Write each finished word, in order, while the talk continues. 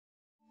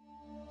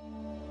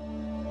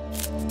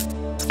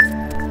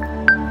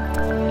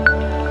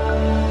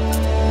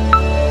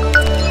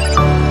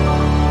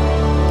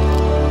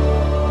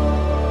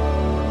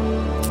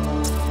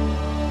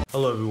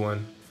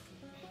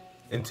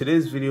In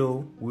today's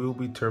video, we will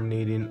be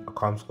terminating a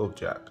CommScope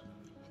jack.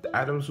 The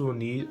items we'll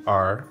need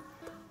are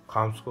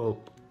CommScope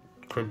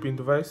crimping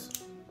device,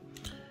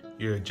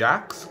 your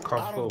jacks,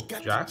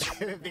 CommScope jacks,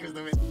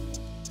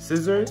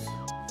 scissors,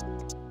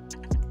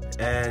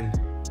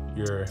 and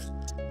your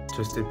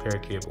twisted pair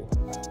cable.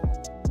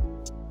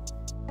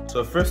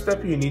 So the first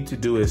step you need to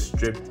do is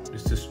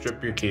to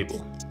strip your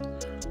cable.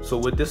 So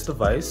with this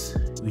device,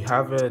 we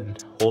have a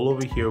hole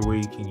over here where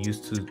you can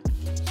use to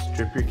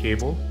strip your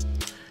cable.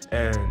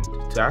 And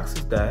to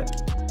access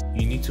that,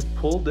 you need to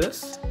pull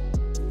this.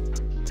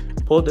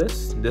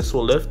 This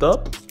will lift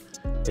up,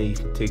 and you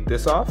can take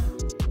this off.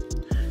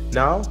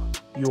 Now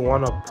you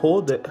want to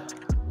pull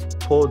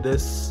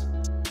this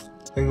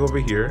thing over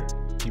here.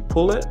 You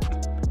pull it,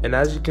 and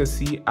as you can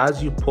see,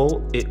 as you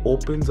pull, it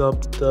opens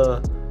up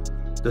the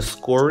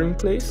scoring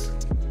place.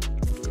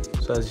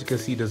 So as you can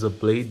see, there's a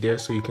blade there,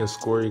 so you can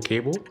score your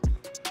cable.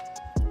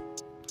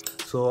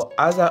 So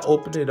as I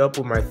open it up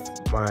with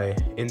my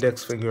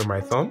index finger and my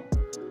thumb,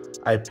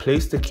 I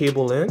place the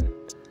cable in,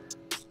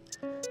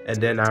 and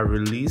then I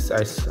release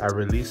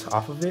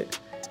off of it,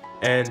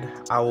 and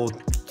I will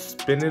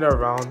spin it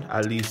around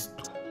at least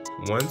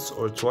once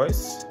or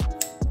twice,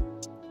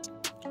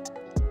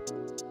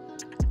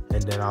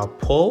 and then I'll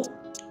pull,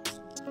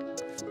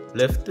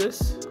 lift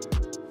this.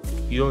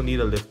 You don't need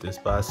to lift this,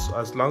 but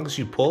as long as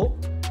you pull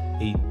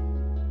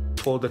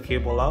the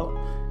cable out,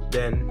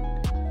 then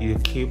your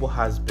cable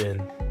has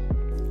been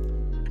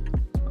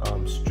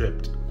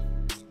stripped.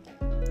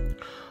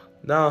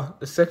 Now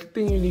the second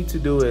thing you need to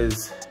do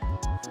is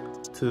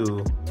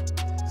to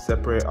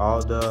separate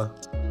all the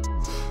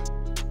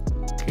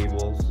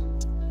cables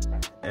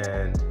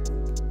and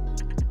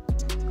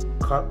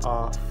cut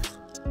off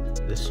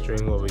the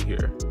string over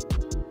here,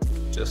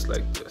 just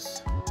like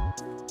this.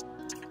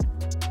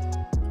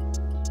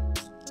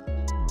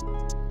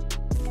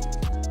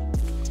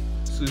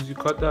 As soon as you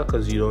cut that,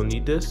 because you don't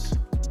need this,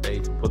 then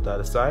you can put that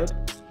aside.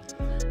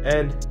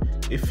 And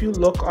if you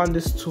look on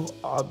this tool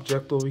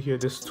object over here,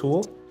 this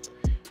tool,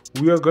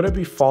 we are going to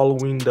be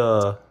following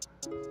the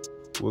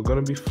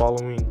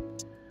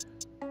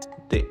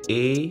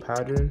A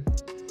pattern,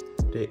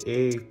 the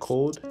A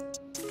code.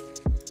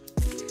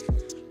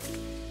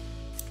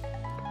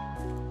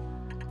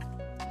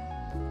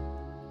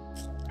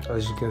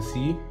 As you can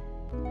see,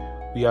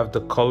 we have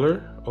the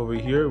color over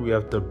here. We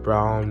have the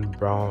brown,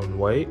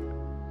 white,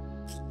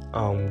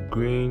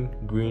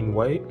 green,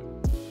 white,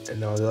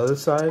 and on the other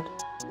side,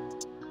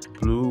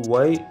 blue,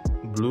 white,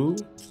 blue,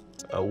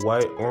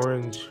 white,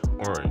 orange,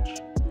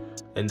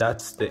 and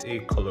that's the A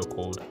color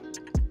code.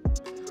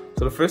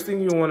 So the first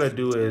thing you want to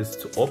do is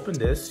to open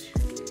this.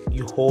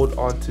 You hold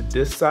on to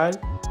this side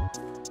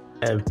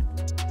and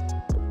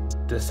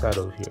this side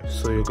over here.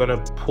 So you're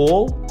gonna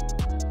pull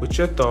with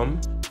your thumb,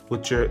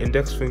 with your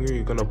index finger.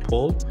 You're gonna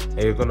pull,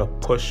 and you're gonna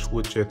push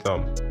with your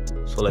thumb.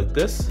 So like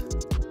this,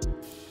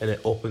 and it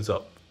opens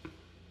up.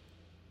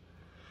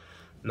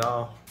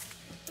 Now,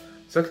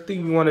 second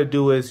thing you want to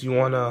do is you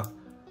want to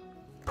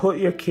put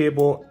your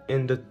cable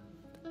in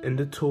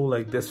the tool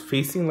like this,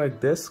 facing like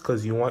this,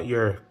 because you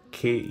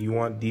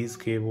want these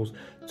cables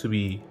to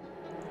be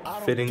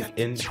fitting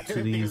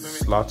into these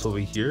slots over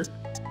here.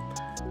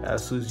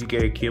 As soon as you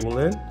get your cable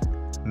in,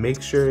 make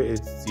sure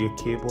your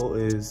cable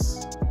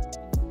is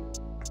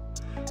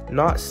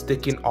not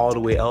sticking all the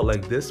way out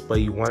like this, but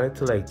you want it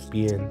to like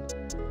be in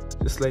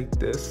just like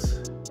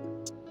this,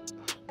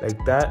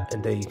 like that,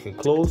 and then you can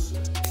close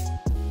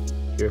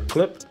your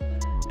clip.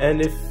 And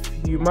if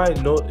you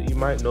might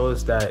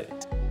notice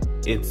that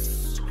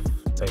it's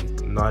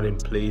like not in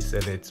place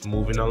and it's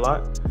moving a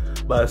lot,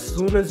 but as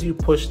soon as you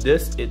push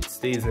this, it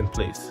stays in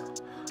place.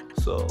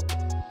 So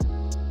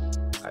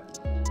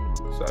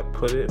I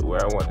put it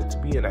where I want it to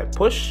be, and I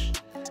push,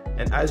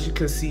 and as you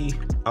can see,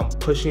 I'm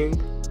pushing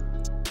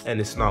and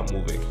it's not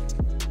moving.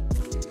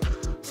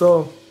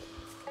 So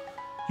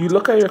you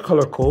look at your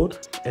color code,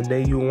 and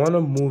then you want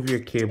to move your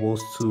cables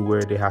to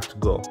where they have to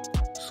go.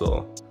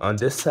 So on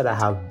this side, I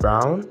have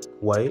brown,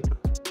 white,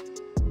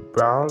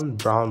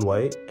 brown,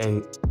 white,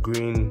 and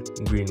green,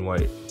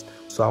 white.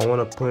 So I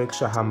want to make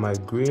sure I have my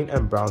green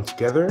and brown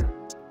together.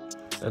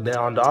 And then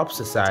on the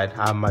opposite side,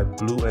 I have my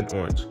blue and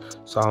orange.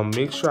 So I'll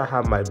make sure I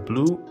have my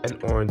blue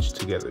and orange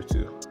together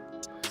too.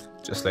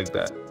 Just like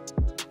that.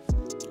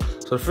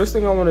 So the first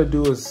thing I want to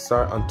do is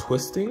start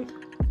untwisting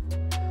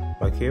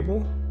my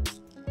cable.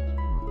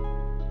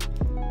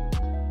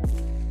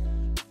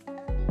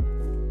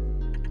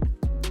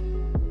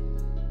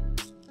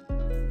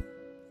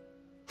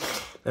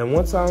 And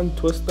once I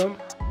untwist them,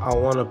 I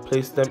want to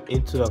place them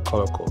into the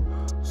color code.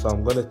 So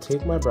I'm going to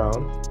take my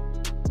brown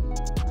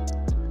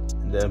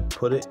and then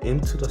put it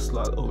into the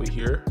slot over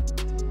here.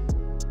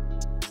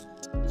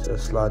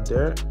 Just slot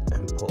there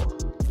and pull.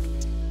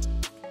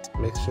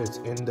 Make sure it's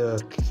in the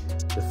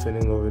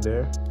fitting over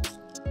there.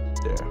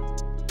 There.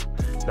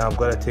 Now I'm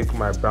going to take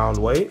my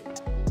brown white,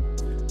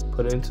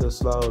 put it into the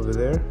slot over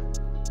there.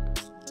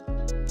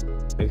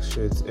 Make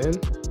sure it's in.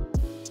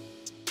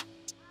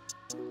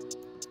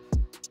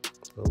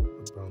 Oh,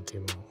 the brown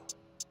came out.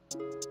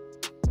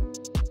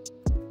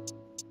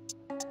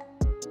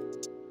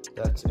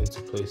 that's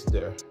into place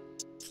there,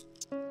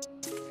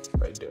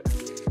 right there.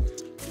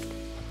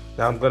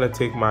 Now I'm gonna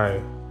take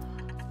my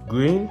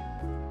green,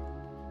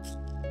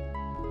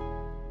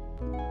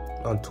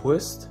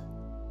 untwist,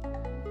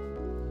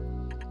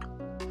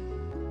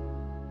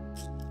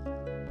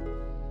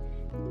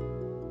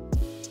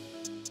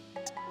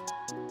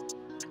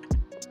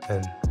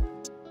 and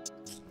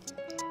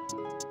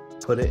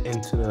put it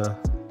into the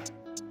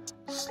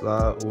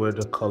slot where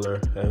the color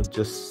and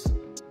just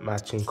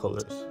matching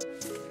colors.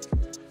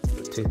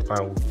 Take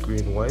my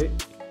green white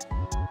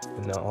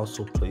and then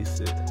also place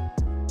it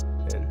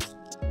in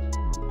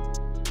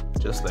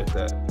just like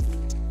that.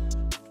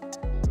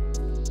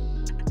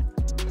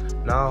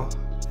 Now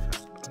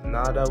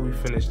that we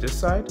finished this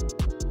side,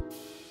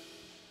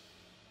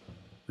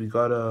 we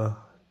gotta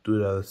do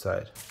the other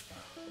side.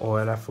 Oh,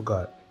 and I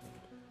forgot.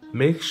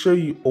 Make sure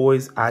you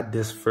always add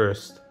this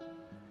first,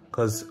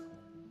 because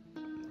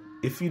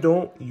if you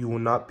don't, you will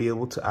not be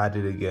able to add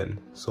it again.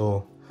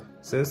 So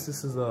since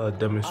this is a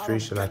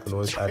demonstration, I can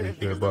always add it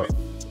here, but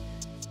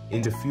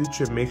in the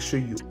future, make sure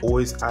you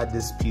always add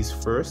this piece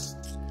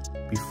first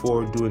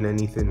before doing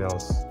anything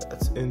else.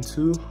 That's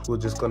into. We're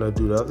just gonna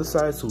do the other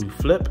side, so we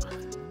flip,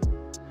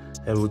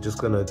 and we're just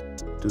gonna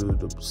do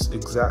the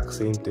exact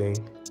same thing.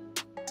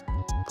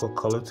 Put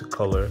color to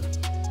color.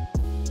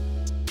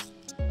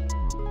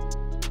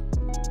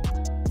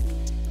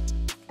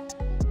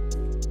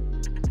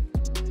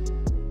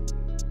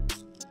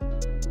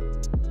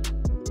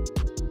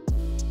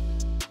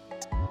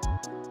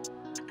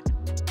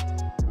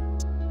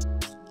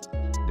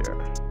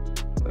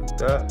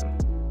 That.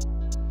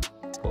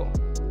 Cool.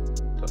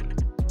 Done.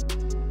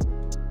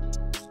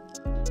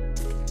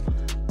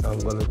 Now I'm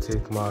gonna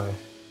take my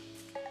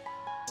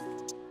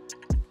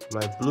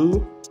blue,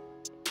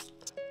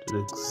 do the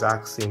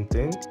exact same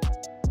thing,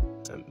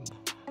 and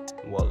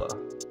voila.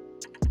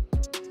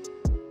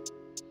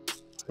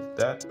 Like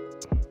that.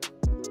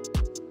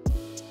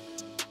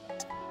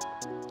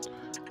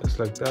 Just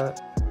like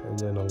that. And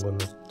then I'm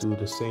gonna do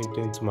the same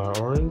thing to my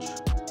orange.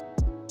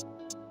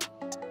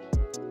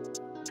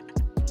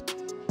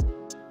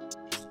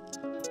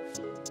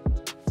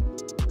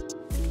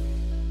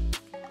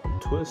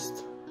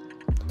 Twist,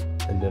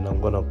 and then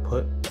I'm gonna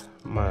put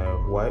my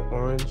white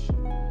orange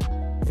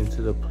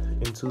into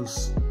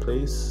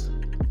place,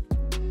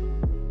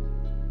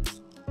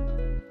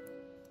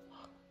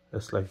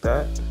 just like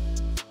that,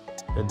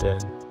 and then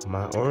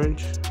my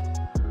orange,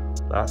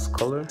 last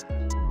color,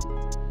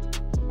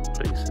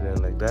 place it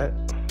in like that,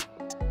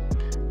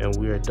 and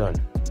we are done,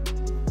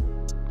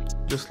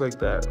 just like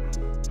that.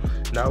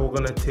 Now we're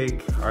gonna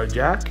take our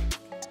jack,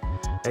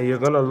 and you're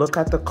gonna look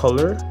at the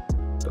color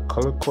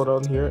code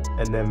on here,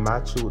 and then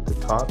match it with the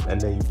top, and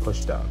then you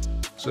push down.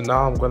 So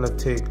now I'm gonna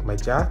take my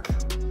jack,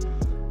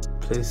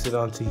 place it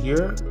onto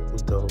here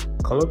with the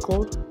color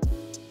code,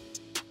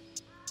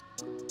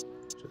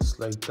 just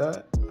like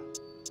that,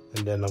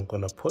 and then I'm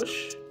gonna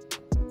push,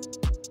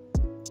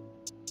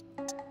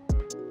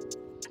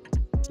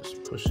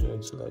 just push it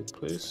into like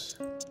place,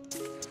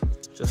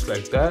 just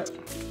like that.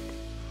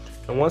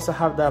 And once I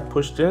have that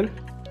pushed in,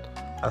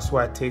 that's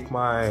why I take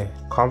my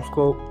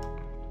CommScope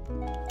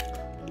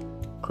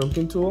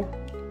crimping tool,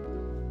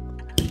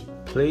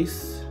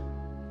 place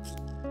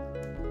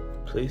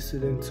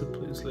it into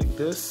place like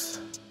this,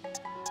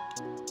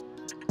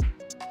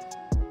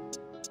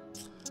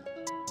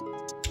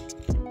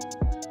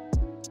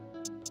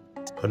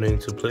 put it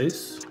into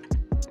place,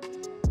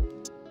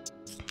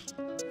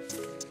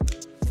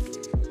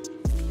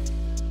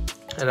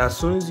 and as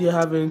soon as you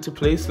have it into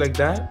place like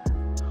that,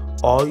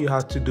 all you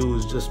have to do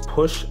is just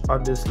push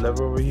on this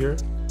lever over here,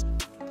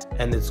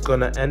 and it's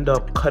gonna end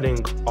up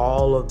cutting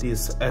all of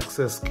this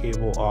excess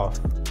cable off.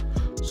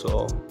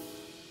 So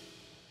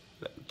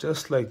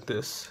just like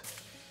this,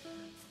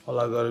 all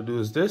I gotta do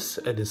is this,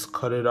 and just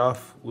cut it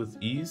off with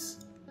ease.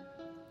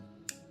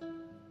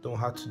 Don't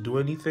have to do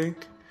anything,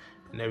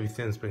 and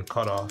everything's been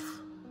cut off.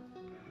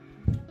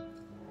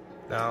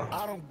 Now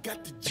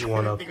you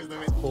wanna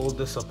hold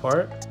this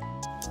apart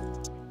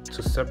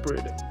to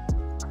separate it.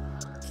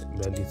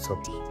 I need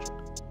some.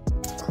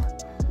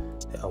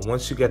 Yeah,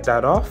 once you get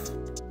that off,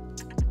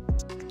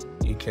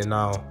 you can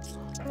now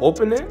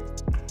open it,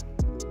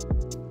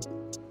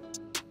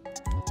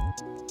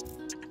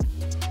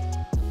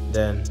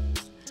 then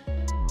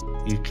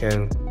you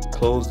can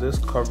close this,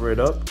 cover it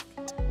up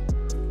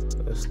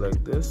just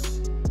like this.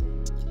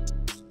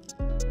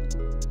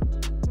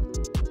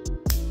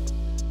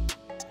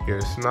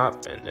 Your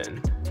snap, and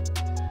then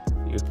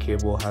your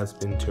cable has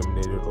been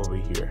terminated over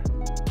here.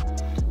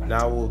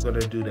 Now we're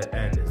gonna do the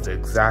end. It's the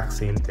exact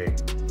same thing.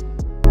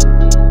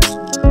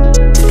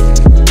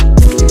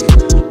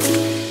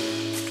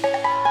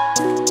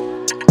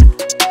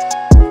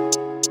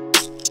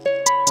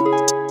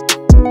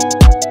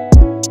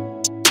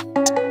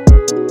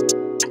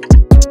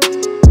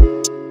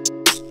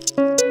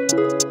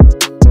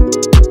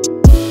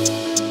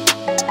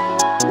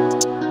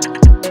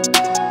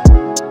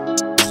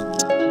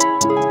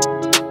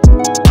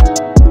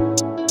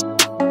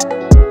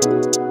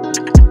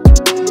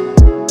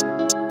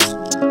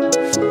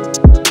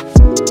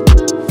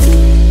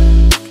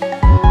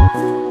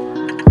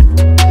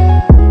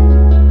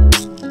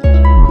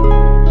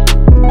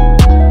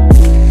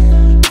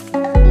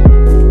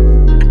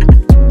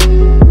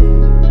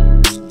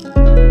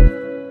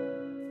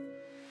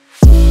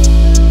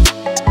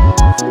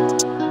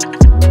 with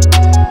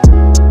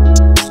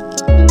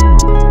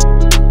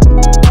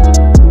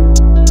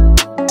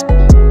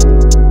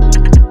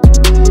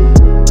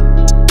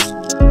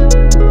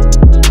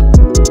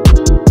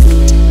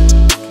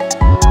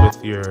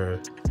your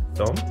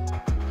thumb.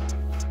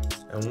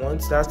 And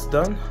once that's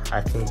done,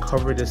 I can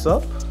cover this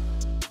up.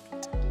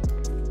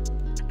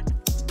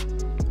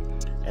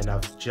 And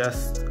I've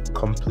just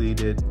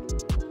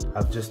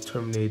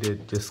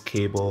terminated this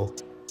cable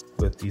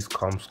with these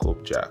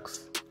CommScope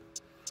jacks.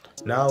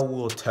 Now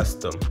we'll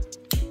test them.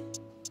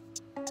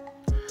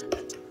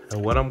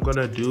 And what I'm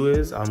gonna do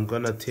is I'm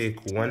gonna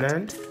take one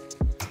end.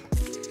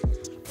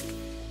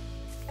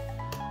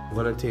 I'm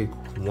gonna take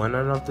one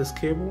end of this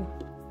cable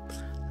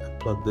and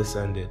plug this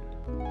end in,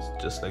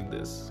 just like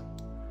this.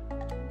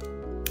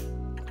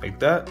 Like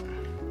that.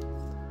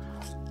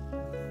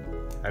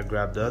 I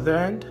grab the other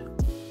end,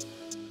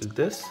 like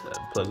this, and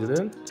plug it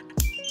in.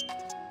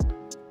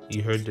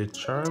 You heard the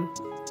charm.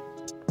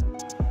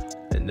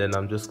 And then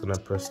I'm just gonna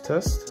press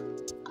test.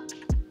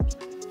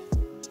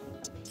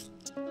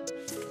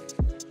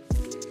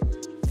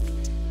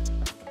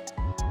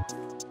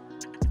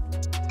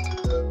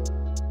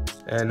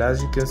 And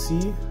as you can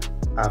see,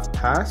 I've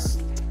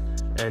passed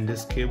and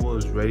this cable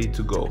is ready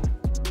to go.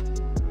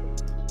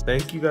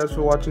 Thank you guys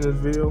for watching this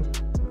video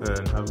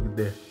and have a good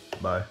day.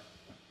 Bye.